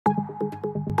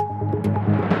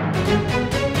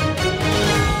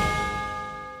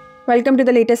Welcome to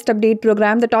the latest update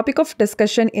program. The topic of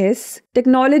discussion is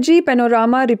Technology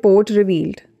Panorama Report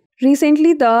Revealed.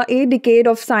 Recently, the A Decade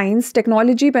of Science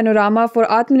Technology Panorama for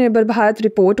Aatmanirbhar Bharat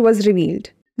report was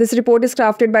revealed. This report is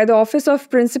crafted by the Office of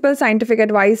Principal Scientific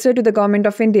Advisor to the Government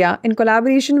of India in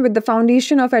collaboration with the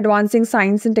Foundation of Advancing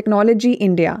Science and Technology,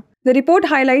 India. The report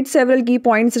highlights several key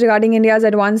points regarding India's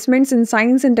advancements in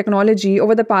science and technology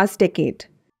over the past decade.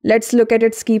 Let's look at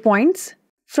its key points.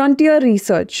 Frontier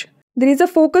research. There is a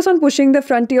focus on pushing the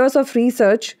frontiers of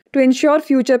research to ensure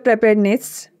future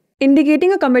preparedness,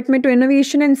 indicating a commitment to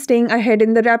innovation and staying ahead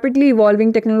in the rapidly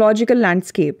evolving technological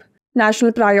landscape.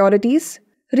 National priorities.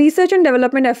 Research and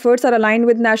development efforts are aligned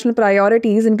with national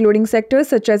priorities, including sectors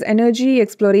such as energy,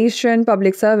 exploration,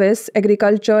 public service,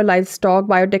 agriculture, livestock,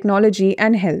 biotechnology,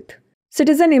 and health.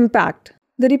 Citizen impact.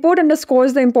 The report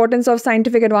underscores the importance of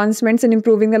scientific advancements in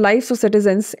improving the lives of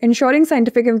citizens, ensuring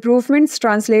scientific improvements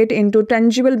translate into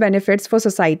tangible benefits for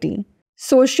society.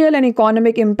 Social and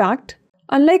economic impact.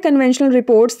 Unlike conventional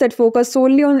reports that focus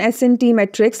solely on S&T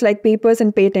metrics like papers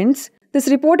and patents, this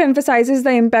report emphasizes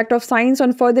the impact of science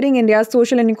on furthering India's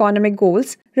social and economic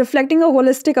goals, reflecting a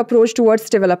holistic approach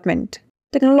towards development.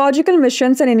 Technological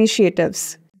missions and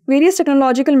initiatives. Various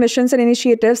technological missions and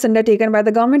initiatives undertaken by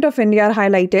the Government of India are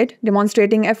highlighted,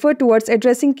 demonstrating effort towards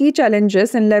addressing key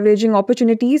challenges and leveraging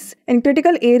opportunities in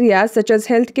critical areas such as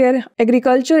healthcare,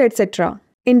 agriculture, etc.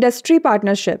 Industry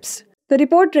partnerships. The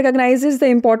report recognizes the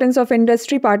importance of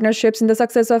industry partnerships in the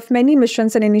success of many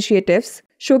missions and initiatives,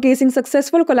 showcasing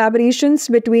successful collaborations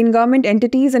between government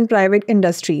entities and private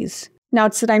industries. Now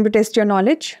it's the time to test your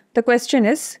knowledge. The question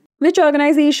is, which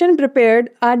organization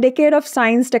prepared a Decade of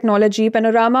Science Technology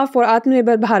Panorama for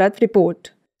Aatmanirbhar Bharat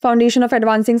report? Foundation of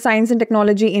Advancing Science and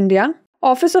Technology, India,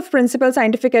 Office of Principal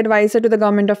Scientific Advisor to the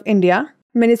Government of India,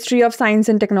 Ministry of Science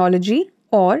and Technology,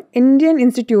 or Indian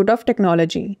Institute of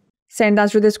Technology? Send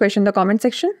answer to this question in the comment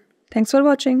section. Thanks for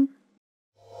watching.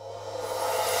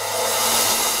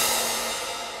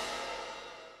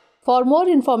 For more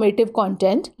informative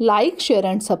content, like, share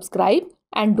and subscribe,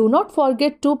 and do not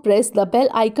forget to press the bell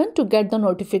icon to get the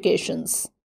notifications.